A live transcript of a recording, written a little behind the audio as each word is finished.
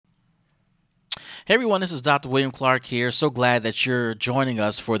Hey everyone, this is Dr. William Clark here. So glad that you're joining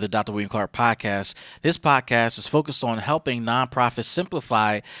us for the Dr. William Clark podcast. This podcast is focused on helping nonprofits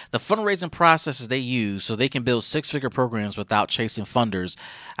simplify the fundraising processes they use so they can build six-figure programs without chasing funders.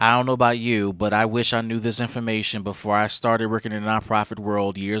 I don't know about you, but I wish I knew this information before I started working in the nonprofit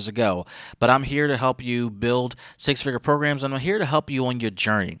world years ago. But I'm here to help you build six-figure programs, and I'm here to help you on your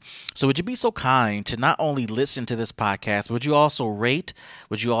journey. So would you be so kind to not only listen to this podcast, would you also rate?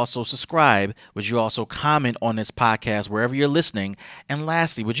 Would you also subscribe? Would you also comment on this podcast wherever you're listening? And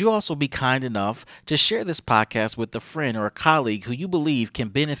lastly, would you also be kind enough to share this podcast with a friend or a colleague who you believe can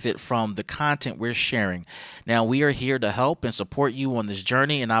benefit from the content we're sharing? Now, we are here to help and support you on this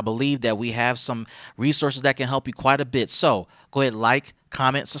journey, and I believe that we have some resources that can help you quite a bit. So go ahead, like,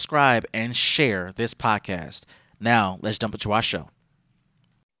 comment, subscribe, and share this podcast. Now, let's jump into our show.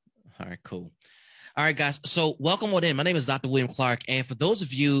 All right, cool. All right, guys. So welcome on in. My name is Dr. William Clark. And for those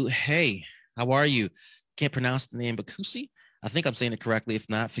of you, hey, how are you? Can't pronounce the name Bakusi. I think I'm saying it correctly. If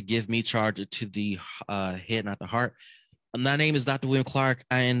not, forgive me. Charge it to the head, not the heart. My name is Dr. William Clark,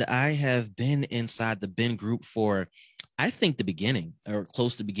 and I have been inside the Ben group for, I think, the beginning or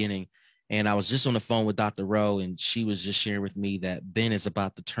close to the beginning. And I was just on the phone with Dr. Rowe, and she was just sharing with me that Ben is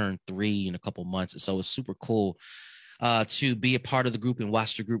about to turn 3 in a couple months. And so it's super cool to be a part of the group and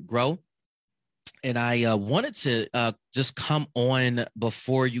watch the group grow. And I wanted to just come on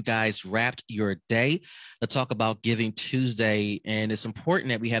before you guys wrapped your day to talk about Giving Tuesday. And it's important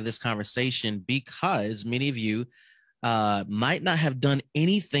that we have this conversation because many of you might not have done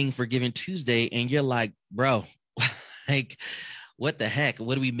anything for Giving Tuesday. And you're like, bro, like, what the heck?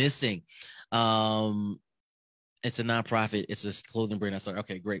 What are we missing? It's a nonprofit. It's a clothing brand. I started.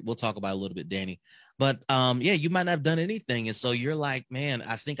 Okay, great. We'll talk about it a little bit, Danny. But yeah, you might not have done anything. And so you're like, man,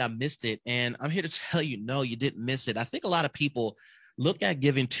 I think I missed it. And I'm here to tell you, no, you didn't miss it. I think a lot of people look at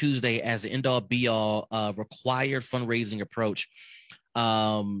Giving Tuesday as an end-all be-all required fundraising approach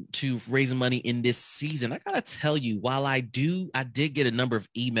to raising money in this season. I gotta tell you, while I did get a number of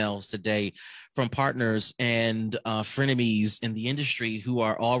emails today from partners and frenemies in the industry who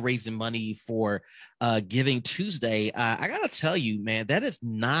are all raising money for Giving Tuesday. I gotta tell you, man, that is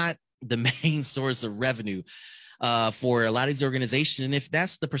not the main source of revenue for a lot of these organizations. And if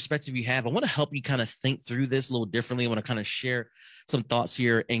that's the perspective you have, I want to help you kind of think through this a little differently. I want to kind of share some thoughts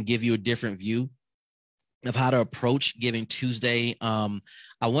here and give you a different view of how to approach Giving Tuesday. I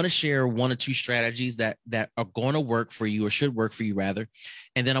want to share one or two strategies that are going to work for you or should work for you rather.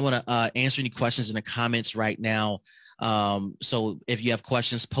 And then I want to answer any questions in the comments right now. So if you have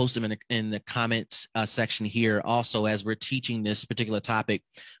questions, post them in the comments section here. Also, as we're teaching this particular topic,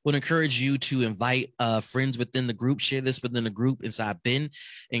 would encourage you to invite friends within the group, share this within the group inside Ben,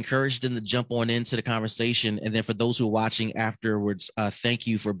 encourage them to jump on into the conversation. And then for those who are watching afterwards, thank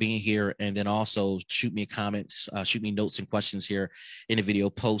you for being here. And then also shoot me a comment, shoot me notes and questions here in the video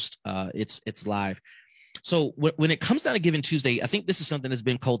post. It's live. So when it comes down to Giving Tuesday, I think this is something that's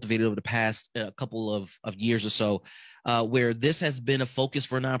been cultivated over the past couple of years or so, where this has been a focus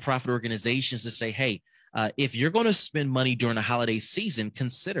for nonprofit organizations to say, hey, if you're going to spend money during the holiday season,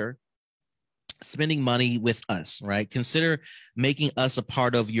 consider spending money with us, right? Consider making us a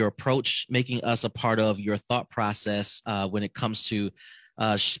part of your approach, making us a part of your thought process when it comes to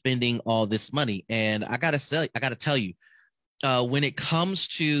spending all this money. And I gotta tell you, when it comes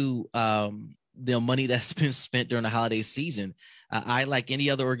to the money that's been spent during the holiday season, I like any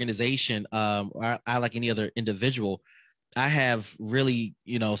other organization, I like any other individual, I have really,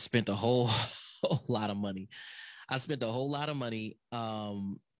 spent a whole lot of money. I spent a whole lot of money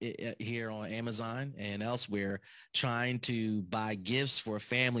here on Amazon and elsewhere trying to buy gifts for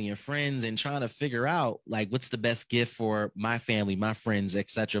family and friends and trying to figure out like what's the best gift for my family, my friends,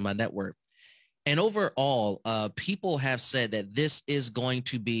 etc., my network. And overall, people have said that this is going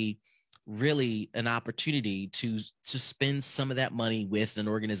to be really an opportunity to spend some of that money with an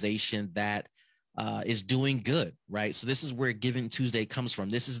organization that is doing good, right? So this is where Giving Tuesday comes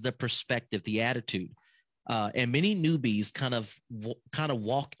from. This is the perspective, the attitude. And many newbies kind of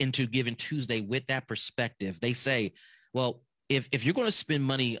walk into Giving Tuesday with that perspective. They say, well, if you're going to spend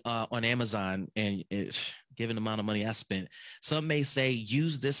money on Amazon and given the amount of money I spent, some may say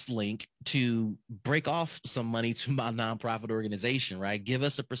use this link to break off some money to my nonprofit organization, right? Give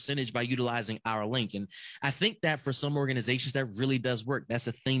us a percentage by utilizing our link. And I think that for some organizations that really does work. That's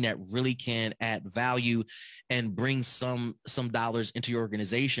a thing that really can add value and bring some dollars into your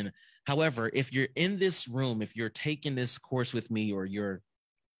organization. However, if you're in this room, if you're taking this course with me or you're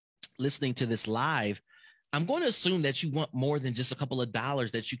listening to this live, I'm going to assume that you want more than just a couple of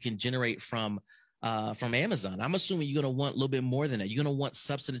dollars that you can generate from from Amazon. I'm assuming you're going to want a little bit more than that. You're going to want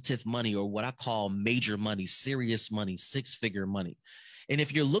substantive money, or what I call major money, serious money, six-figure money. And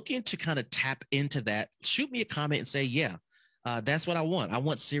if you're looking to kind of tap into that, shoot me a comment and say, yeah, that's what I want. I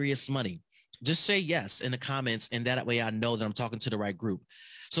want serious money. Just say yes in the comments, and that way I know that I'm talking to the right group.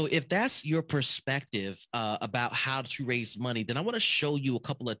 So if that's your perspective about how to raise money, then I want to show you a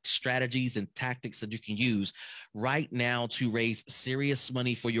couple of strategies and tactics that you can use right now to raise serious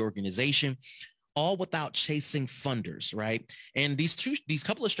money for your organization, all without chasing funders, right? And these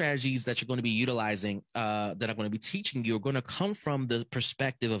couple of strategies that you're going to be utilizing, that I'm going to be teaching you, are going to come from the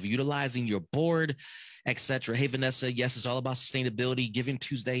perspective of utilizing your board, etc. Hey, Vanessa, yes, it's all about sustainability. Giving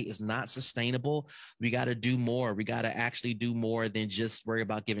Tuesday is not sustainable. We got to do more. We got to actually do more than just worry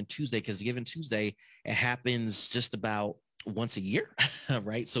about Giving Tuesday, because Giving Tuesday, it happens just about once a year,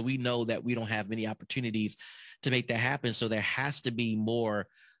 right? So we know that we don't have many opportunities to make that happen. So there has to be more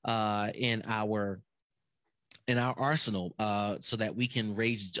in our arsenal, so that we can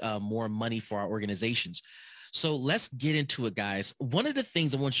raise more money for our organizations. So let's get into it, guys. One of the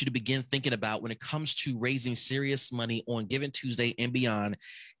things I want you to begin thinking about when it comes to raising serious money on Giving Tuesday and beyond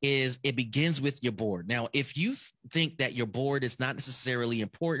is it begins with your board. Now, if you think that your board is not necessarily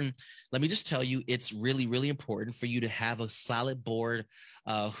important, let me just tell you, it's really, really important for you to have a solid board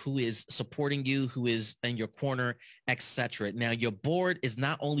who is supporting you, who is in your corner, etc. Now, your board is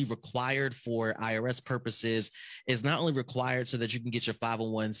not only required for IRS purposes, is not only required so that you can get your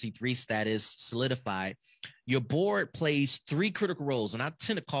 501c3 status solidified. Your board plays three critical roles, and I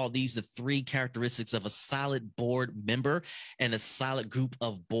tend to call these the three characteristics of a solid board member and a solid group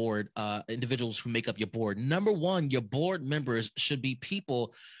of board individuals who make up your board. Number one, your board members should be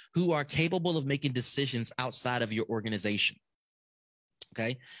people who are capable of making decisions outside of your organization.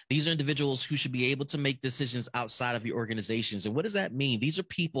 Okay. These are individuals who should be able to make decisions outside of your organizations. And what does that mean? These are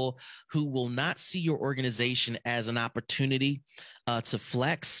people who will not see your organization as an opportunity to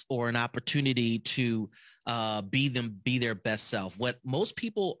flex, or an opportunity to be their best self. What most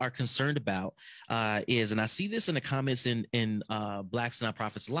people are concerned about is, and I see this in the comments in Blacks and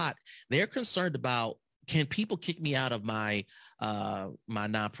Nonprofits a lot, they're concerned about, can people kick me out of my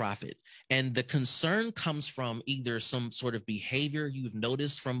nonprofit? And the concern comes from either some sort of behavior you've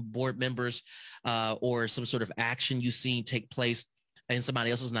noticed from board members, or some sort of action you've seen take place in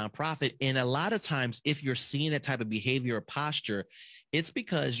somebody else's nonprofit. And a lot of times, if you're seeing that type of behavior or posture, it's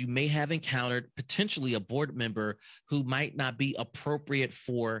because you may have encountered potentially a board member who might not be appropriate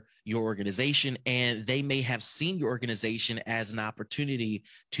for your organization, and they may have seen your organization as an opportunity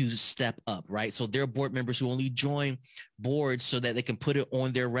to step up, right? So there are board members who only join boards so that they can put it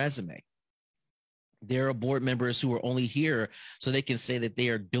on their resume. There are board members who are only here so they can say that they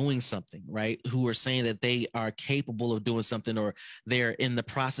are doing something, right? Who are saying that they are capable of doing something, or they're in the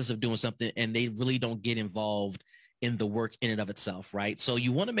process of doing something, and they really don't get involved in the work in and of itself, right? So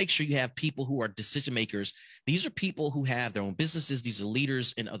you want to make sure you have people who are decision makers. These are people who have their own businesses. These are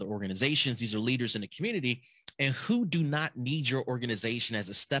leaders in other organizations. These are leaders in the community, and who do not need your organization as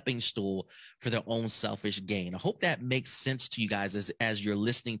a stepping stool for their own selfish gain. I hope that makes sense to you guys as you're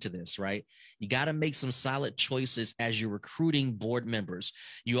listening to this, right? You got to make some solid choices as you're recruiting board members.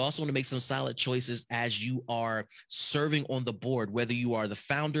 You also want to make some solid choices as you are serving on the board, whether you are the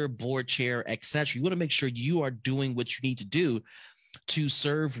founder, board chair, etc. You want to make sure you are doing what you need to do to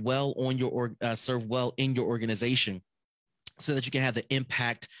serve well on your serve well in your organization, so that you can have the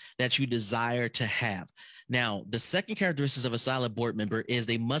impact that you desire to have. Now, the second characteristic of a solid board member is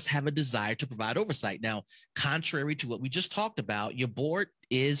they must have a desire to provide oversight. Now, contrary to what we just talked about, your board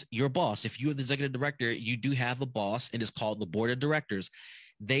is your boss. If you're the executive director, you do have a boss, and it's called the board of directors.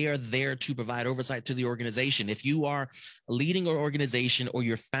 They are there to provide oversight to the organization. If you are leading an organization, or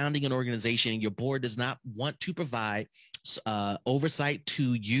you're founding an organization, and your board does not want to provide oversight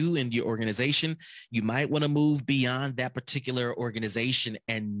to you and your organization, you might want to move beyond that particular organization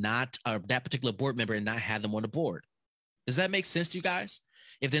and not that particular board member, and not have them on the board. Does that make sense to you guys?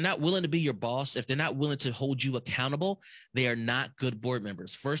 If they're not willing to be your boss, if they're not willing to hold you accountable, they are not good board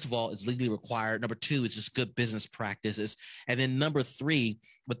members. First of all, it's legally required. Number two, it's just good business practices. And then number three,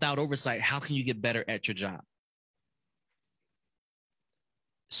 without oversight, how can you get better at your job?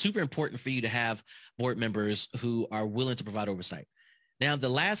 Super important for you to have board members who are willing to provide oversight. Now, the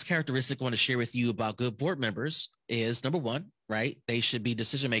last characteristic I want to share with you about good board members is, number one, right? They should be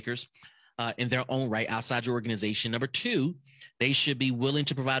decision makers in their own right outside your organization. Number two, they should be willing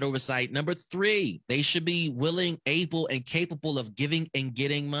to provide oversight. Number three, they should be willing, able, and capable of giving and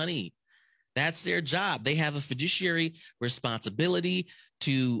getting money. That's their job. They have a fiduciary responsibility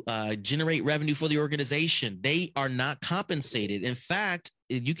to generate revenue for the organization. They are not compensated. In fact,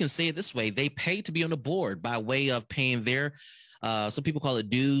 you can say it this way: they pay to be on the board by way of paying their some people call it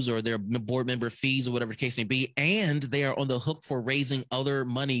dues or their board member fees or whatever the case may be, and they are on the hook for raising other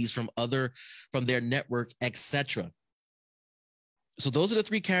monies from their network, etc. So those are the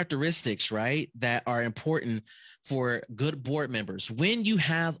three characteristics, right, that are important for good board members. When you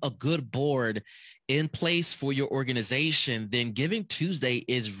have a good board in place for your organization, then Giving Tuesday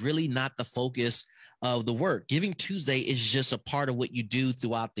is really not the focus of the work. Giving Tuesday is just a part of what you do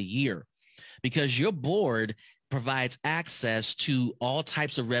throughout the year, because your board provides access to all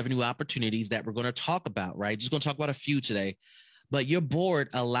types of revenue opportunities that we're going to talk about, right? Just going to talk about a few today. But your board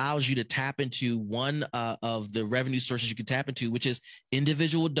allows you to tap into one of the revenue sources you can tap into, which is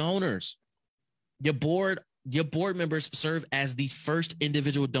individual donors. Your board members serve as the first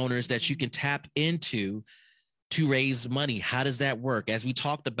individual donors that you can tap into to raise money. How does that work? As we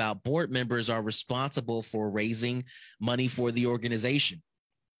talked about, board members are responsible for raising money for the organization.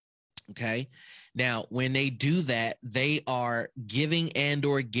 Okay. Now, when they do that, they are giving and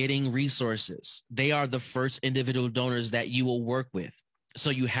or getting resources. They are the first individual donors that you will work with. So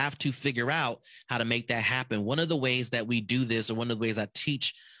you have to figure out how to make that happen. One of the ways that we do this, or one of the ways I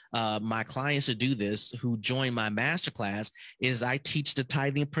teach my clients to do this who join my masterclass, is I teach the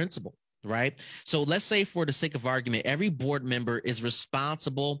tithing principle, right? So let's say, for the sake of argument, every board member is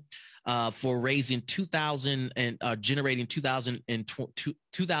responsible for raising $2,000 and generating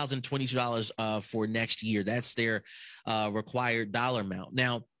 $2,022 for next year. That's their required dollar amount.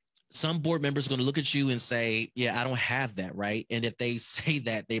 Now, some board members are going to look at you and say, yeah, I don't have that, right? And if they say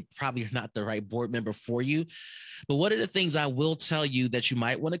that, they probably are not the right board member for you. But one of the things I will tell you that you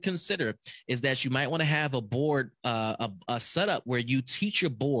might want to consider is that you might want to have a board, a setup where you teach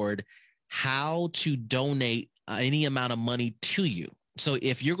your board how to donate any amount of money to you. So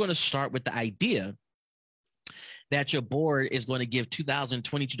if you're going to start with the idea that your board is going to give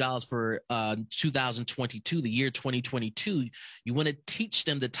 $2,022 for 2022, the year 2022, you want to teach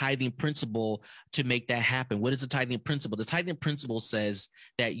them the tithing principle to make that happen. What is the tithing principle? The tithing principle says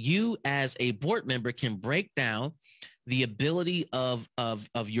that you, as a board member, can break down the ability of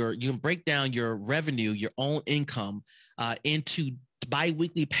you can break down your revenue, your own income, into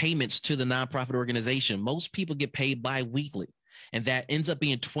biweekly payments to the nonprofit organization. Most people get paid biweekly, and that ends up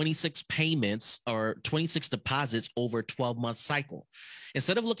being 26 payments or 26 deposits over a 12-month cycle.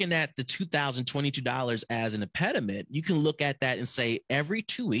 Instead of looking at the $2,022 as an impediment, you can look at that and say, every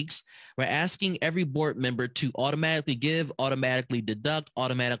 2 weeks, we're asking every board member to automatically give, automatically deduct,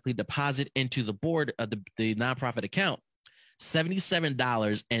 automatically deposit into the board of the nonprofit account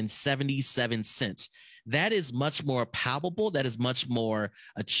 $77.77. That is much more palpable. That is much more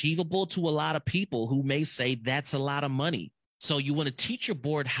achievable to a lot of people who may say that's a lot of money. So you want to teach your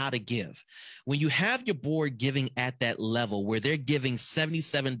board how to give. When you have your board giving at that level where they're giving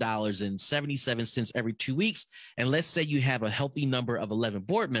 $77.77 every 2 weeks, and let's say you have a healthy number of 11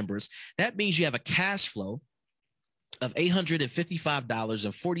 board members, that means you have a cash flow of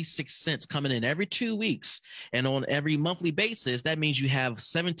 $855.46 coming in every 2 weeks. And on every monthly basis, that means you have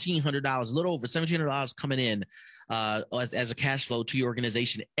 $1,700, a little over $1,700 coming in as a cash flow to your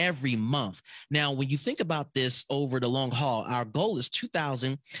organization every month. Now, when you think about this over the long haul, our goal is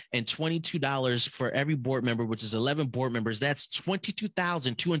 $2,022 for every board member, which is 11 board members. That's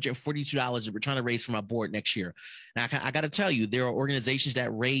 $22,242 that we're trying to raise from our board next year. Now, I got to tell you, there are organizations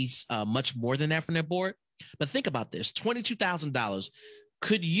that raise much more than that from their board. But think about this, $22,000.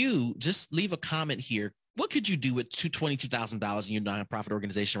 Could you just leave a comment here? What could you do with $22,000 in your nonprofit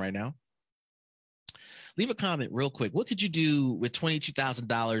organization right now? Leave a comment real quick. What could you do with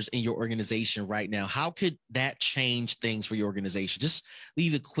 $22,000 in your organization right now? How could that change things for your organization? Just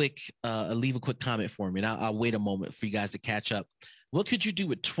leave a quick comment for me, and I'll wait a moment for you guys to catch up. What could you do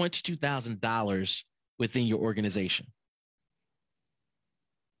with $22,000 within your organization?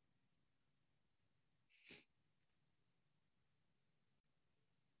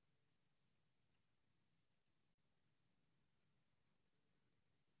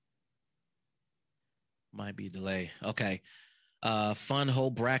 Might be a delay. Okay. Fun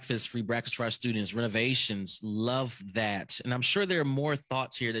whole breakfast, free breakfast for our students, renovations. Love that. And I'm sure there are more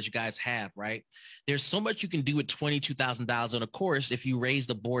thoughts here that you guys have, right? There's so much you can do with $22,000. And of course, if you raise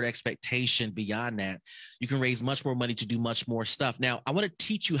the board expectation beyond that, you can raise much more money to do much more stuff. Now, I want to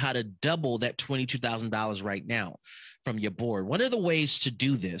teach you how to double that $22,000 right now from your board. One of the ways to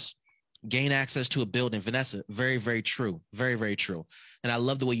do this, gain access to a building. Vanessa, very, very true. Very, very true. And I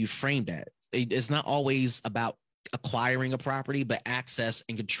love the way you framed that. It's not always about acquiring a property, but access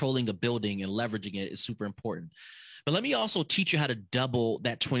and controlling a building and leveraging it is super important. But let me also teach you how to double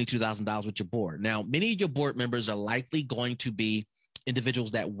that $22,000 with your board. Now, many of your board members are likely going to be individuals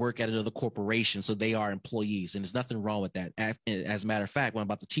that work at another corporation, so they are employees, and there's nothing wrong with that. As a matter of fact, what I'm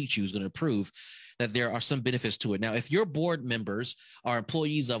about to teach you is going to prove that there are some benefits to it. Now, if your board members are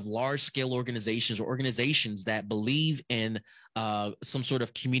employees of large-scale organizations or organizations that believe in some sort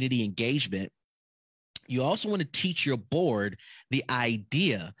of community engagement, you also want to teach your board the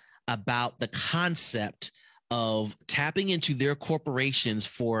idea about the concept of tapping into their corporations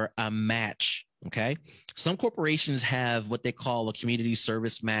for a match. Okay. Some corporations have what they call a community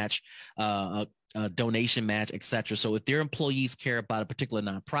service match, a donation match, etc. So if their employees care about a particular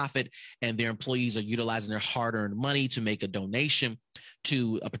nonprofit and their employees are utilizing their hard-earned money to make a donation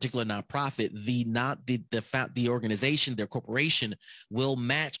to a particular nonprofit, the organization, their corporation, will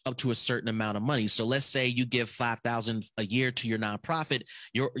match up to a certain amount of money. So let's say you give $5,000 a year to your nonprofit.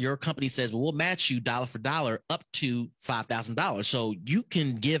 Your company says, well, we'll match you dollar for dollar up to $5,000. So you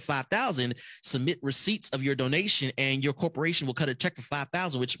can give $5,000, submit receipts of your donation, and your corporation will cut a check for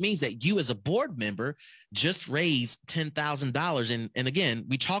 $5,000, which means that you as a board member just raised $10,000. And again,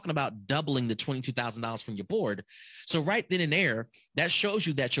 we're talking about doubling the $22,000 from your board. So right then and there, that shows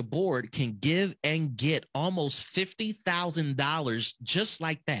you that your board can give and get almost $50,000 just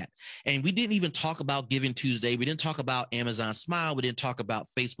like that. And we didn't even talk about Giving Tuesday. We didn't talk about Amazon Smile. We didn't talk about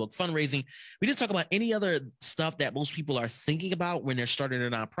Facebook fundraising. We didn't talk about any other stuff that most people are thinking about when they're starting a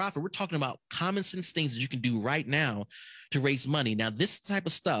nonprofit. We're talking about common sense things that you can do right now to raise money. Now, this type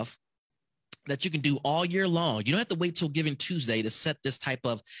of stuff that you can do all year long. You don't have to wait till Giving Tuesday to set this type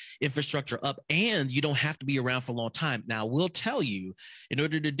of infrastructure up, and you don't have to be around for a long time. Now, we'll tell you, in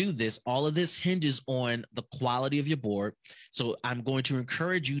order to do this, all of this hinges on the quality of your board. So I'm going to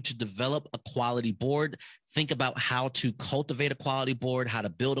encourage you to develop a quality board. Think about how to cultivate a quality board, how to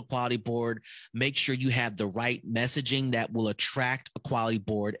build a quality board, make sure you have the right messaging that will attract a quality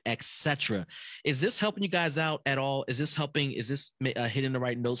board, etc. Is this helping you guys out at all? Is this helping? Is this hitting the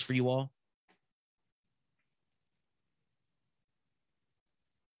right notes for you all?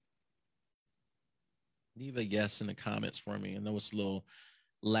 Leave a yes in the comments for me. I know it's a little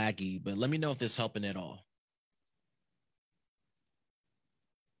laggy, but let me know if this is helping at all.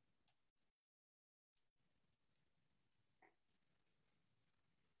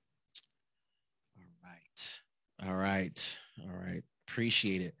 All right. All right. All right.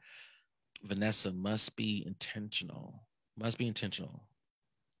 Appreciate it. Vanessa, must be intentional. Must be intentional.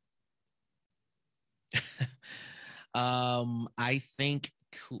 I think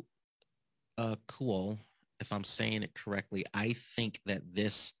cool, if I'm saying it correctly, I think that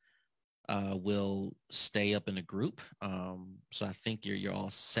this will stay up in a group. So I think you're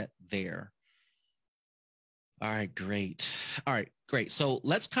all set there. All right, great. All right, great. So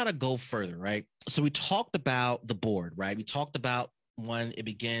let's kind of go further, right? So we talked about the board, right? We talked about when it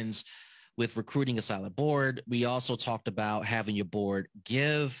begins with recruiting a solid board. We also talked about having your board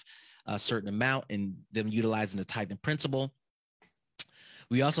give a certain amount and them utilizing the Titan principle.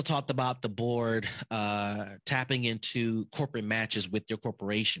 We also talked about the board tapping into corporate matches with your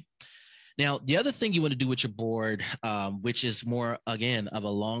corporation. Now, the other thing you want to do with your board, which is more, again, of a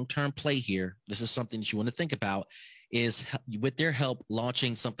long-term play here, this is something that you want to think about, is with their help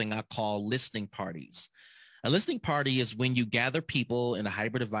launching something I call listening parties. A listening party is when you gather people in a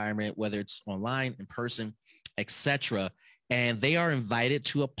hybrid environment, whether it's online, in person, etc., and they are invited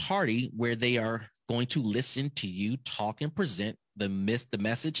to a party where they are going to listen to you talk and present the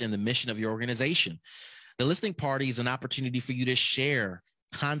message and the mission of your organization. The listening party is an opportunity for you to share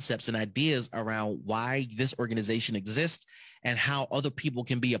concepts and ideas around why this organization exists and how other people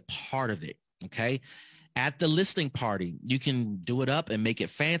can be a part of it. Okay. At the listening party, you can do it up and make it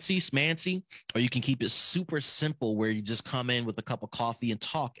fancy, smancy, or you can keep it super simple where you just come in with a cup of coffee and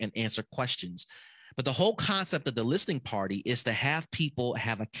talk and answer questions. But the whole concept of the listening party is to have people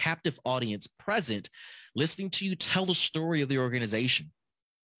have a captive audience present, listening to you tell the story of the organization.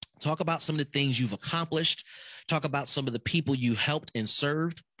 Talk about some of the things you've accomplished, talk about some of the people you helped and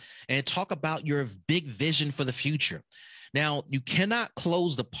served, and talk about your big vision for the future. Now, you cannot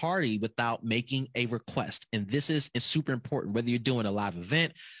close the party without making a request. And this is super important, whether you're doing a live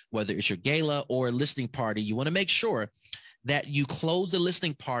event, whether it's your gala or a listening party, you want to make sure that you close the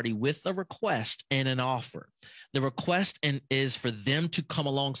listening party with a request and an offer. The request is for them to come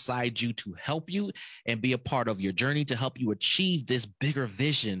alongside you to help you and be a part of your journey to help you achieve this bigger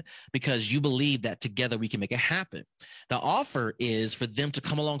vision because you believe that together we can make it happen. The offer is for them to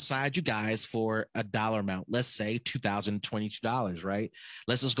come alongside you guys for a dollar amount. Let's say $2,022, right?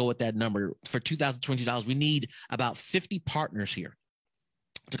 Let's just go with that number. For $2,022, we need about 50 partners here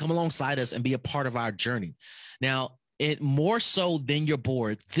to come alongside us and be a part of our journey. Now, it more so than your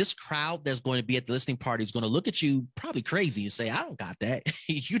board, this crowd that's going to be at the listening party is going to look at you probably crazy and say, I don't got that.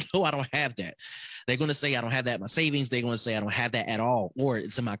 You know, I don't have that. They're going to say, I don't have that in my savings. They're going to say, I don't have that at all, or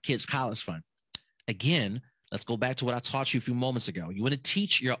it's in my kids' college fund. Again, let's go back to what I taught you a few moments ago. You want to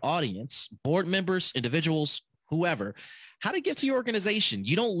teach your audience, board members, individuals, whoever, how to give to your organization.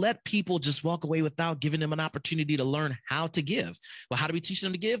 You don't let people just walk away without giving them an opportunity to learn how to give. Well, how do we teach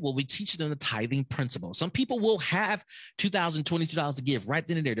them to give? Well, we teach them the tithing principle. Some people will have $2,022 to give right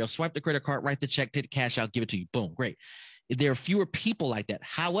then and there. They'll swipe the credit card, write the check, take the cash out, give it to you. Boom, great. There are fewer people like that.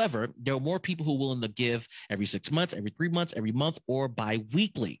 However, there are more people who are willing to give every 6 months, every 3 months, every month, or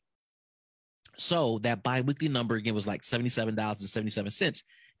bi-weekly. So that bi-weekly number, again, was like $77.77.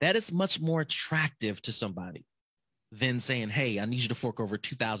 That is much more attractive to somebody than saying, hey, I need you to fork over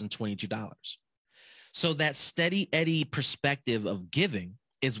 $2,022. So that steady Eddie perspective of giving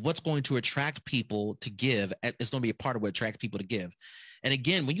is what's going to attract people to give. It's going to be a part of what attracts people to give. And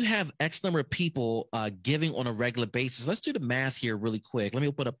again, when you have X number of people giving on a regular basis, let's do the math here really quick. Let me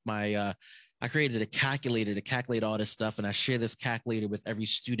open up my, I created a calculator to calculate all this stuff, and I share this calculator with every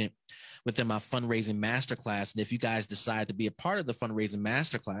student within my fundraising masterclass. And if you guys decide to be a part of the fundraising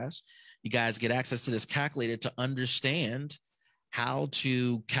masterclass, you guys get access to this calculator to understand how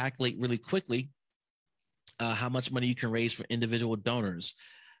to calculate really quickly how much money you can raise for individual donors.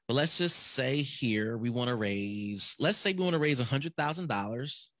 But let's just say here we want to raise, let's say we want to raise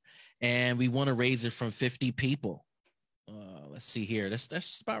 $100,000 and we want to raise it from 50 people. Let's see here. That's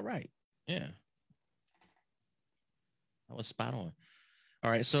just about right. Yeah. That was spot on. All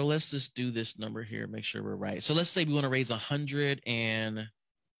right. So let's just do this number here. Make sure we're right. So let's say we want to raise 100 and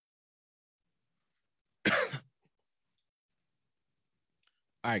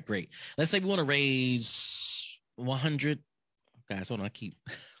all right, great. Let's say we want to raise 100. Guys, hold on.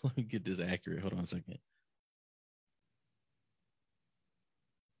 Let me get this accurate. Hold on a second.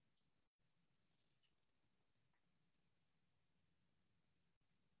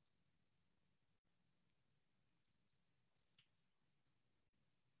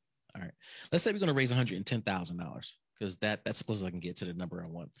 All right. Let's say we're going to raise $110,000 because that's as close as I can get to the number I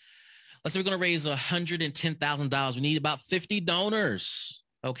want. Let's say we're going to raise $110,000. We need about 50 donors.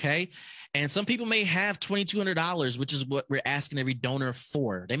 Okay. And some people may have $2,200, which is what we're asking every donor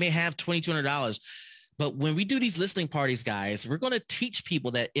for. They may have $2,200. But when we do these listening parties, guys, we're going to teach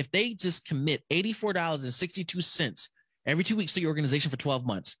people that if they just commit $84.62 every 2 weeks to your organization for 12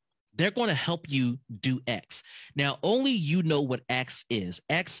 months, they're going to help you do X. Now, only you know what X is.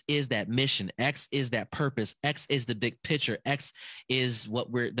 X is that mission. X is that purpose. X is the big picture. X is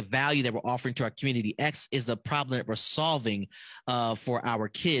the value that we're offering to our community. X is the problem that we're solving for our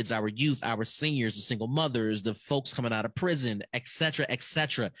kids, our youth, our seniors, the single mothers, the folks coming out of prison, et cetera, et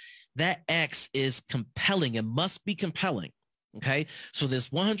cetera. That X is compelling. It must be compelling. Okay, so this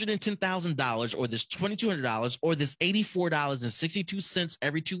 $110,000 or this $2,200 or this $84.62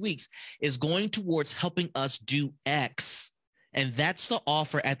 every 2 weeks is going towards helping us do X. And that's the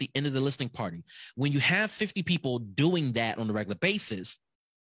offer at the end of the listening party. When you have 50 people doing that on a regular basis,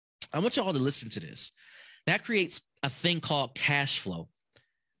 I want you all to listen to this. That creates a thing called cash flow.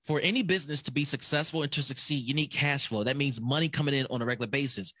 For any business to be successful and to succeed, you need cash flow. That means money coming in on a regular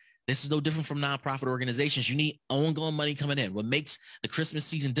basis. This is no different from nonprofit organizations. You need ongoing money coming in. What makes the Christmas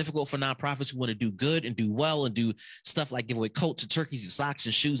season difficult for nonprofits who want to do good and do well and do stuff like give away coats and turkeys and socks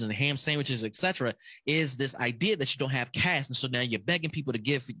and shoes and ham sandwiches, etc., is this idea that you don't have cash. And so now you're begging people to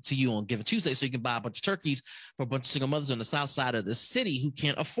give to you on Giving Tuesday so you can buy a bunch of turkeys for a bunch of single mothers on the south side of the city who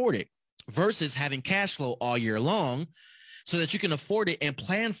can't afford it, versus having cash flow all year long so that you can afford it and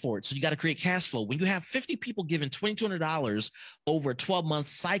plan for it. So you got to create cash flow. When you have 50 people giving $2,200 over a 12-month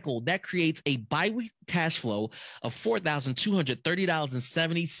cycle, that creates a bi-week cash flow of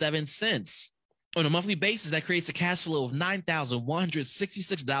 $4,230.77. On a monthly basis, that creates a cash flow of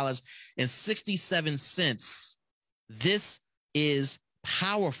 $9,166.67. This is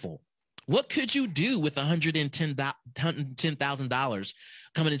powerful. What could you do with $110,000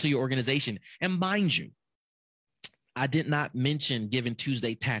 coming into your organization? And mind you, I did not mention Giving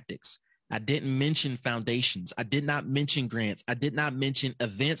Tuesday tactics. I didn't mention foundations. I did not mention grants. I did not mention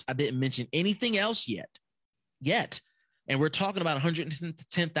events. I didn't mention anything else yet. And we're talking about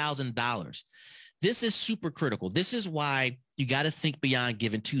 $110,000. This is super critical. This is why you got to think beyond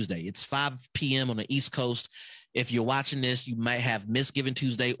Giving Tuesday. It's 5 p.m. on the East Coast. If you're watching this, you might have missed Giving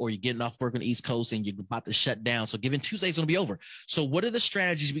Tuesday, or you're getting off work on the East Coast and you're about to shut down. So Giving Tuesday is going to be over. So what are the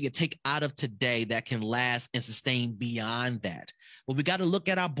strategies we can take out of today that can last and sustain beyond that? Well, we got to look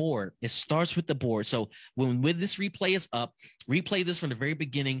at our board. It starts with the board. So when this replay is up, replay this from the very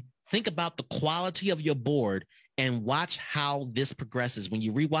beginning. Think about the quality of your board and watch how this progresses. When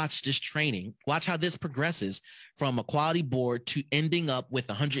you rewatch this training, watch how this progresses from a quality board to ending up with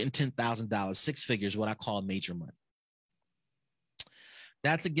 $110,000, 6 figures, what I call major money.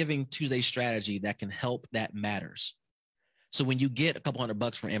 That's a Giving Tuesday strategy that can help, that matters. So when you get a couple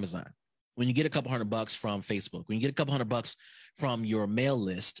 $100 from Amazon, when you get a couple $100 from Facebook, when you get a couple $100 from your mail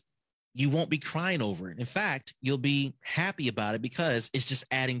list, you won't be crying over it. In fact, you'll be happy about it because it's just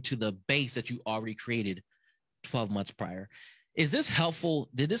adding to the base that you already created 12 months prior. Is this helpful?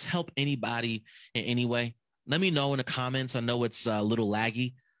 Did this help anybody in any way? Let me know in the comments. I know it's a little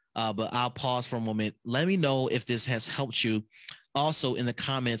laggy, but I'll pause for a moment. Let me know if this has helped you. Also in the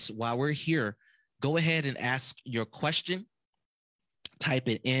comments, while we're here, go ahead and ask your question, type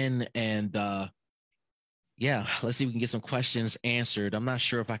it in, and yeah, let's see if we can get some questions answered. I'm not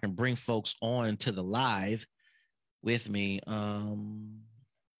sure if I can bring folks on to the live with me.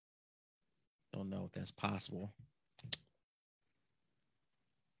 Don't know if that's possible.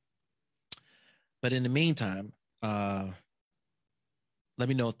 But in the meantime, let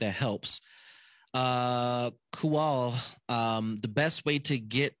me know if that helps. Kual, the best way to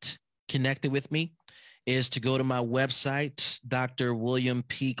get connected with me is to go to my website,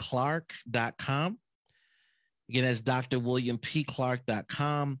 drwilliampclark.com. Again, that's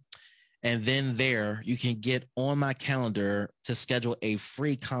drwilliampclark.com. And then there you can get on my calendar to schedule a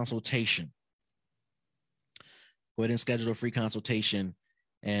free consultation. Go ahead and schedule a free consultation,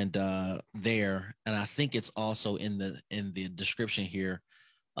 and there, and I think it's also in the description here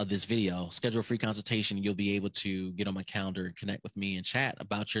of this video. Schedule a free consultation. You'll be able to get on my calendar and connect with me and chat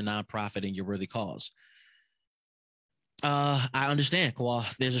about your nonprofit and your worthy cause. I understand, Kawal.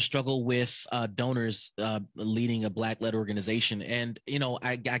 There's a struggle with donors leading a Black-led organization, and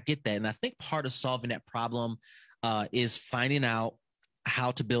I get that, and I think part of solving that problem is finding out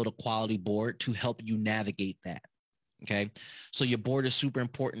how to build a quality board to help you navigate that. Okay, so your board is super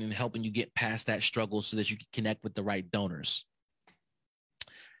important in helping you get past that struggle so that you can connect with the right donors.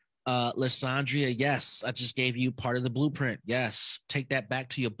 Lysandria, yes, I just gave you part of the blueprint. Yes, take that back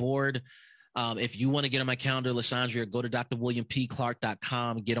to your board. If you want to get on my calendar, Lysandria, go to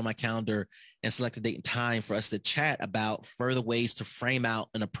drwilliampclark.com, get on my calendar, and select a date and time for us to chat about further ways to frame out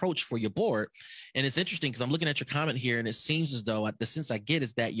an approach for your board. And it's interesting because I'm looking at your comment here, and it seems as though the sense I get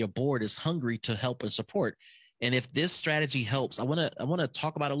is that your board is hungry to help and support. And if this strategy helps, I want to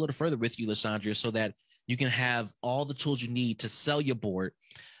talk about it a little further with you, Lysandria, so that you can have all the tools you need to sell your board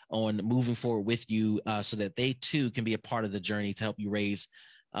on moving forward with you, so that they too can be a part of the journey to help you raise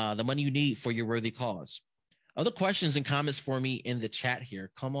the money you need for your worthy cause. Other questions and comments for me in the chat here.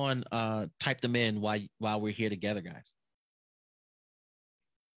 Come on, type them in while we're here together, guys.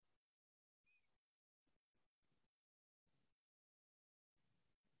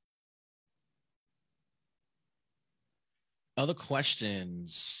 Other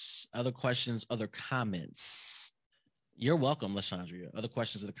questions, other comments. You're welcome, Lysandria. Other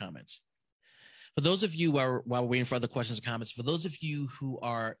questions or the comments. For those of you while we're waiting for other questions and comments, for those of you who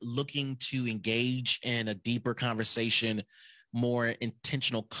are looking to engage in a deeper conversation, more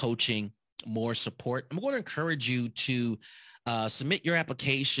intentional coaching, more support, I'm going to encourage you to submit your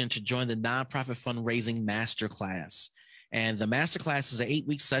application to join the Nonprofit Fundraising Masterclass. And the masterclass is an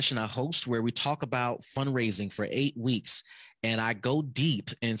 8-week session I host where we talk about fundraising for 8 weeks. And I go deep.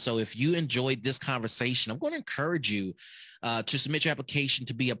 And so if you enjoyed this conversation, I'm going to encourage you to submit your application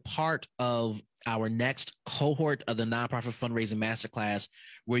to be a part of our next cohort of the Nonprofit Fundraising Masterclass,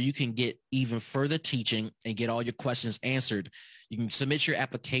 where you can get even further teaching and get all your questions answered. You can submit your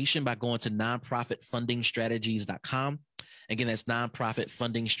application by going to nonprofitfundingstrategies.com. Again, that's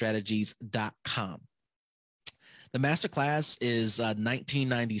nonprofitfundingstrategies.com. The masterclass is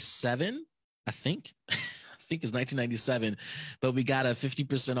 $1997, I think. I think it's $1997, but we got a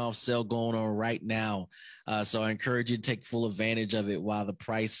 50% off sale going on right now. So I encourage you to take full advantage of it while the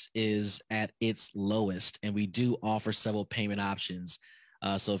price is at its lowest. And we do offer several payment options.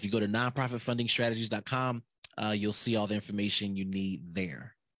 So if you go to nonprofitfundingstrategies.com, you'll see all the information you need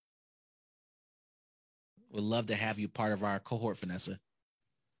there. We'd love to have you part of our cohort, Vanessa.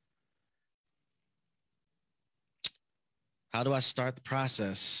 How do I start the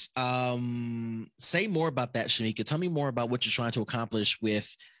process? Say more about that, Shamika. Tell me more about what you're trying to accomplish with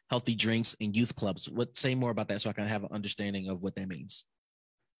healthy drinks and youth clubs. Say more about that so I can have an understanding of what that means.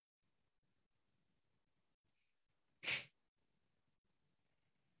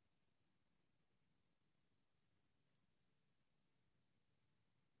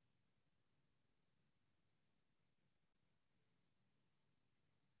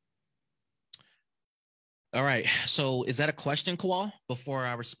 All right. So is that a question, Kawal? Before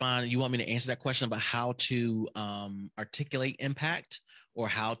I respond, you want me to answer that question about how to articulate impact or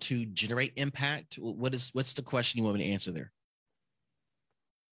how to generate impact? What's the question you want me to answer there?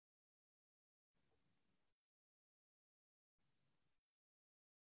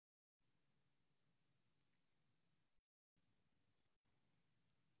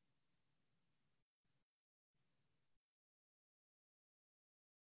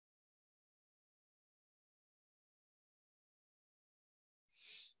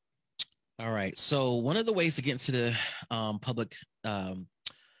 All right. So one of the ways to get into the um, public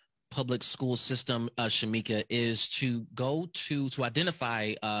school system, Shamika, is to go to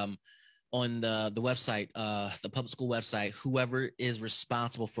identify on the website, the public school website, whoever is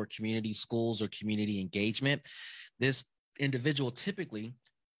responsible for community schools or community engagement. This individual typically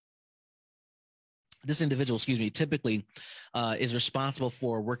typically is responsible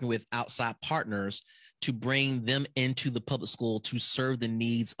for working with outside partners to bring them into the public school to serve the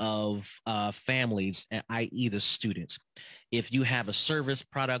needs of families, i.e. the students. If you have a service,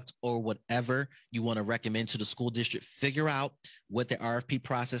 product, or whatever you want to recommend to the school district, figure out what the RFP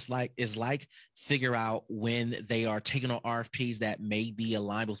process is like, figure out when they are taking on RFPs that may be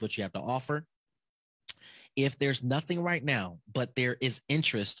aligned with what you have to offer. If there's nothing right now, but there is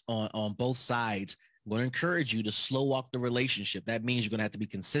interest on both sides, I'm going to encourage you to slow walk the relationship. That means you're going to have to be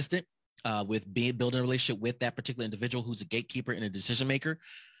consistent with building a relationship with that particular individual who's a gatekeeper and a decision maker.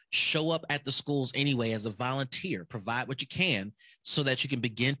 Show up at the schools anyway as a volunteer, provide what you can so that you can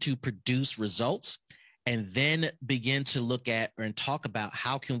begin to produce results and then begin to look at and talk about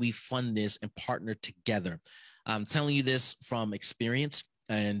how can we fund this and partner together. I'm telling you this from experience,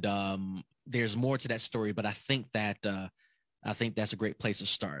 and there's more to that story, but I think that's a great place to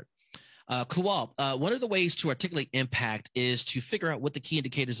start. Kuwal, one of the ways to articulate impact is to figure out what the key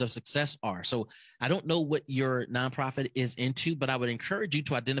indicators of success are. So I don't know what your nonprofit is into, but I would encourage you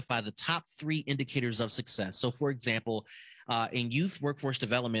to identify the top 3 indicators of success. So for example, in youth workforce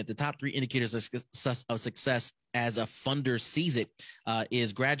development, the top 3 indicators of success as a funder sees it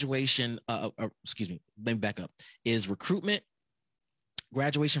is graduation, excuse me, let me back up, is recruitment,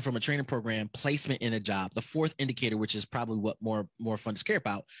 graduation from a training program, placement in a job. The 4th indicator, which is probably what more funders care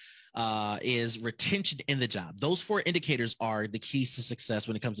about, is retention in the job. Those 4 indicators are the keys to success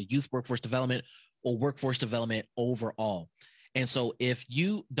when it comes to youth workforce development or workforce development overall. And so if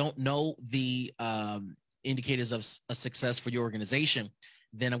you don't know the indicators of a success for your organization,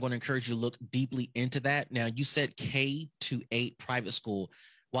 then I'm going to encourage you to look deeply into that. Now, you said K-8 private school.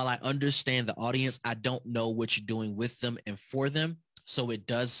 While I understand the audience, I don't know what you're doing with them and for them. So it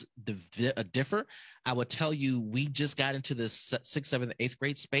does differ. I would tell you, we just got into the 6th, 7th, 8th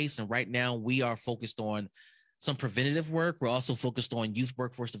grade space. And right now we are focused on some preventative work. We're also focused on youth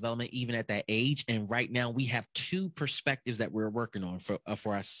workforce development, even at that age. And right now we have 2 perspectives that we're working on for our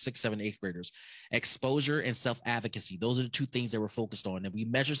 6th, 7th, 8th graders: exposure and self-advocacy. Those are the 2 things that we're focused on. And we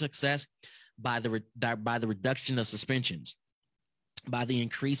measure success by the reduction of suspensions, by the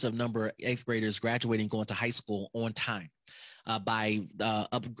increase of number of 8th graders graduating, going to high school on time, by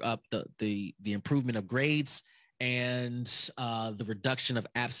up the improvement of grades and the reduction of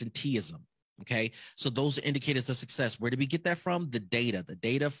absenteeism. Okay, so those are indicators of success. Where did we get that from? The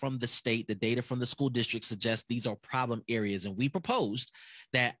data from the state, the data from the school district suggests these are problem areas. And we proposed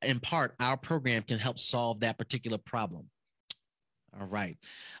that in part, our program can help solve that particular problem. All right.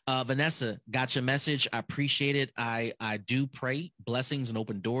 Vanessa, got your message. I appreciate it. I do pray blessings and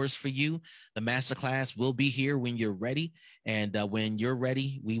open doors for you. The masterclass will be here when you're ready. And when you're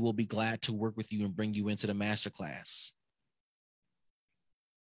ready, we will be glad to work with you and bring you into the masterclass.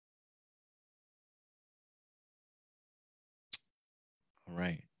 All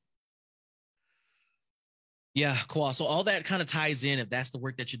right. Yeah, cool. So all that kind of ties in if that's the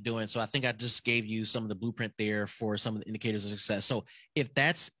work that you're doing. So I think I just gave you some of the blueprint there for some of the indicators of success. So if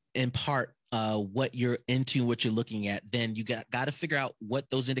that's in part what you're into, what you're looking at, then you got to figure out what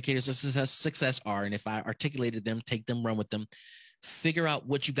those indicators of success are. And if I articulated them, take them, run with them, figure out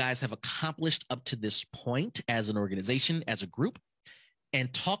what you guys have accomplished up to this point as an organization, as a group,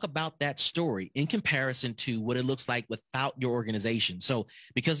 and talk about that story in comparison to what it looks like without your organization. So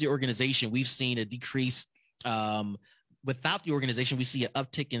because of the organization, we've seen a decrease, um, without the organization, we see an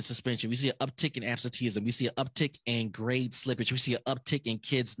uptick in suspension. We see an uptick in absenteeism. We see an uptick in grade slippage. We see an uptick in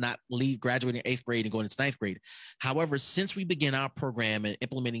kids not graduating 8th grade and going into 9th grade. However, since we began our program and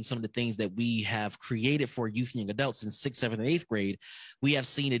implementing some of the things that we have created for youth and young adults in 6th, 7th, and 8th grade, we have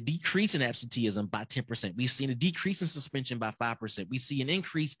seen a decrease in absenteeism by 10%. We've seen a decrease in suspension by 5%. We see an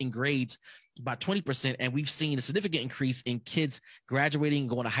increase in grades by 20%, and we've seen a significant increase in kids graduating and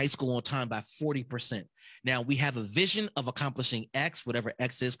going to high school on time by 40%. Now, we have a vision of accomplishing X, whatever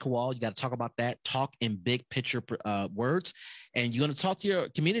X is, Kowal. You got to talk about that, talk in big picture words, and you're going to talk to your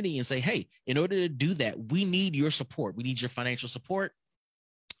community and say, hey, in order to do that, we need your support. We need your financial support.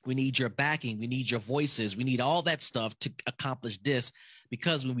 We need your backing. We need your voices. We need all that stuff to accomplish this,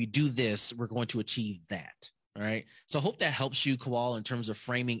 because when we do this, we're going to achieve that. All right. So I hope that helps you, Kowal, in terms of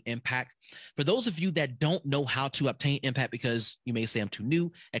framing impact. For those of you that don't know how to obtain impact, because you may say I'm too new,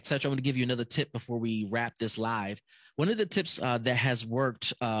 etc., I'm going to give you another tip before we wrap this live. One of the tips that has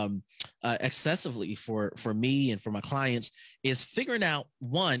worked excessively for me and for my clients is figuring out,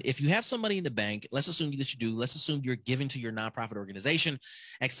 one, if you have some money in the bank, let's assume that you do, let's assume you're giving to your nonprofit organization,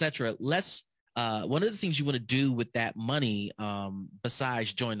 etc. One of the things you want to do with that money,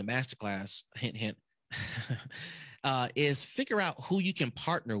 besides join the masterclass, hint, hint, is figure out who you can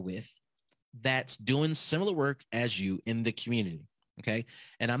partner with that's doing similar work as you in the community. Okay.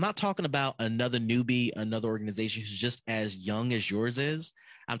 And I'm not talking about another newbie, another organization who's just as young as yours is.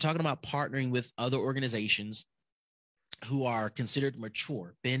 I'm talking about partnering with other organizations who are considered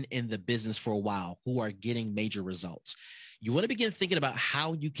mature, been in the business for a while, who are getting major results. You want to begin thinking about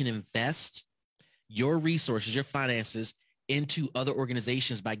how you can invest your resources, your finances into other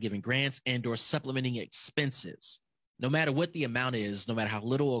organizations by giving grants and or supplementing expenses, no matter what the amount is, no matter how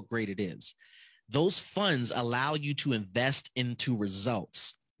little or great it is. Those funds allow you to invest into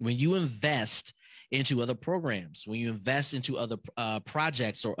results. When you invest into other programs, when you invest into other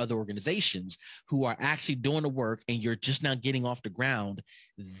projects or other organizations who are actually doing the work and you're just now getting off the ground,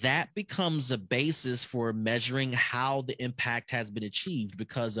 that becomes a basis for measuring how the impact has been achieved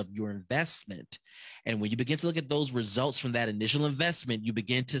because of your investment. And when you begin to look at those results from that initial investment, you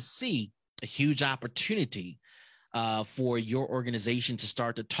begin to see a huge opportunity for your organization to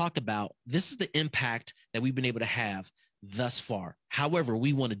start to talk about, this is the impact that we've been able to have thus far. However,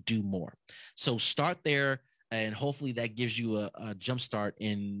 we want to do more. So start there, and hopefully that gives you a jump start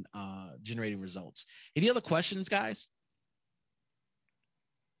in generating results. Any other questions, guys?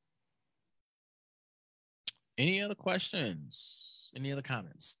 Any other questions? Any other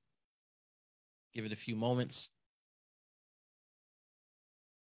comments? Give it a few moments.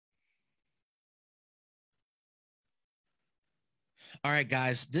 All right,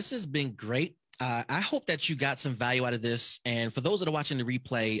 guys, this has been great. I hope that you got some value out of this. And for those that are watching the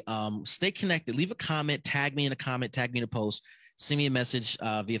replay, stay connected. Leave a comment, tag me in a comment, tag me in a post, send me a message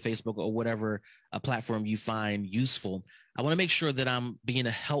via Facebook or whatever platform you find useful. I want to make sure that I'm being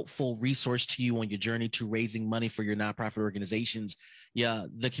a helpful resource to you on your journey to raising money for your nonprofit organizations. Yeah,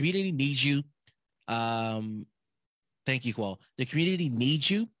 the community needs you. Thank you, Qual. The community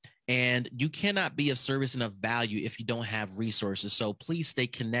needs you. And you cannot be of service and of value if you don't have resources. So please stay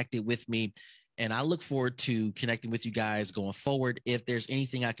connected with me. And I look forward to connecting with you guys going forward. If there's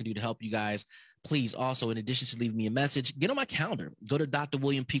anything I can do to help you guys, please also, in addition to leaving me a message, get on my calendar. Go to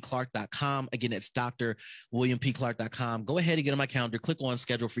drwilliampclark.com. Again, it's drwilliampclark.com. Go ahead and get on my calendar. Click on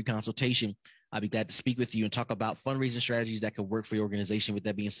schedule free consultation. I'll be glad to speak with you and talk about fundraising strategies that could work for your organization. With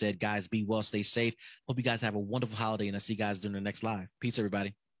that being said, guys, be well, stay safe. Hope you guys have a wonderful holiday, and I'll see you guys during the next live. Peace,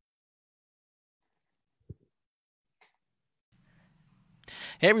 everybody.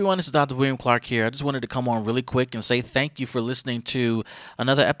 Hey everyone, this is Dr. William Clark here. I just wanted to come on really quick and say thank you for listening to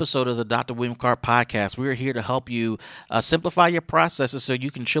another episode of the Dr. William Clark podcast. We are here to help you simplify your processes so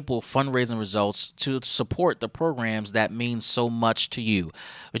you can triple fundraising results to support the programs that mean so much to you.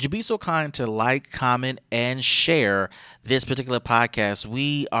 Would you be so kind to like, comment, and share this particular podcast?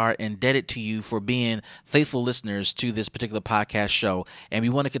 We are indebted to you for being faithful listeners to this particular podcast show, and we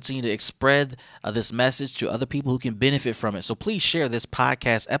want to continue to spread this message to other people who can benefit from it. So please share this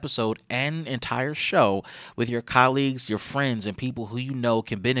podcast episode and entire show with your colleagues, your friends, and people who you know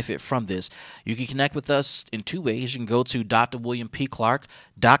can benefit from this. You can connect with us in two ways. You can go to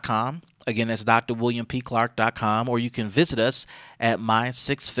drwilliampclark.com. Again, that's drwilliampclark.com, or you can visit us at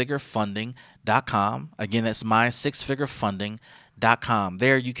mysixfigurefunding.com. Again, that's mysixfigurefunding.com.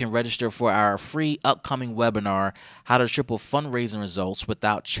 There you can register for our free upcoming webinar, How to Triple Fundraising Results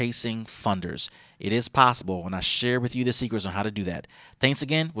Without Chasing Funders. It is possible, and I share with you the secrets on how to do that. Thanks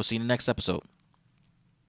again. We'll see you in the next episode.